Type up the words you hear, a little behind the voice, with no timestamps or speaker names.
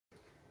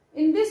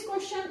In this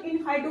question,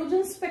 in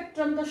hydrogen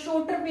spectrum, the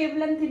shorter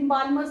wavelength in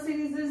Balmer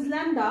series is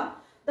lambda.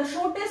 The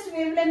shortest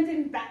wavelength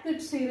in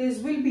bracket series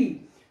will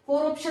be.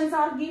 4 options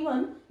are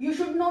given. You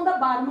should know the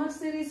Balmer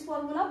series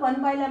formula.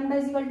 1 by lambda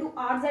is equal to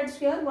rz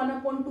square, 1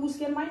 upon 2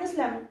 square minus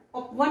lambda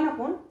of 1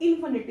 upon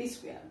infinity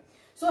square.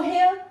 So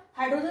here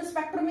hydrogen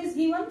spectrum is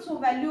given. So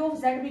value of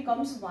z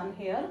becomes 1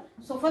 here.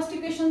 So first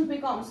equation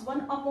becomes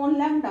 1 upon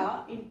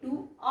lambda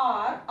into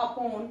r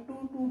upon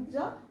 2 to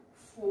the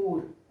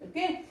 4.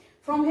 Okay.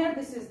 From here,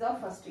 this is the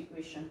first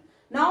equation.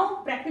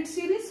 Now, bracket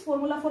series,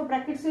 formula for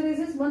bracket series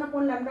is 1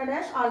 upon lambda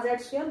dash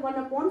rz square, 1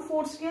 upon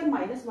 4 square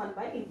minus 1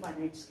 by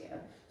infinite square.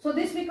 So,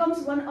 this becomes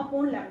 1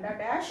 upon lambda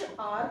dash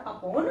r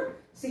upon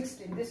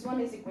 16. This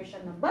one is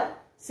equation number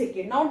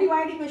 2. Now,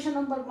 divide equation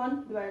number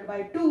 1 divided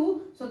by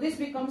 2. So, this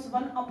becomes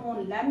 1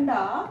 upon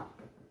lambda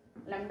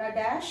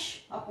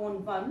dash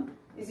upon 1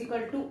 is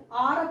equal to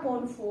r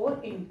upon 4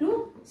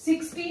 into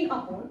 16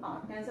 upon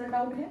r. Cancelled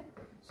out here.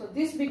 So,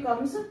 this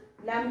becomes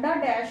lambda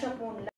dash upon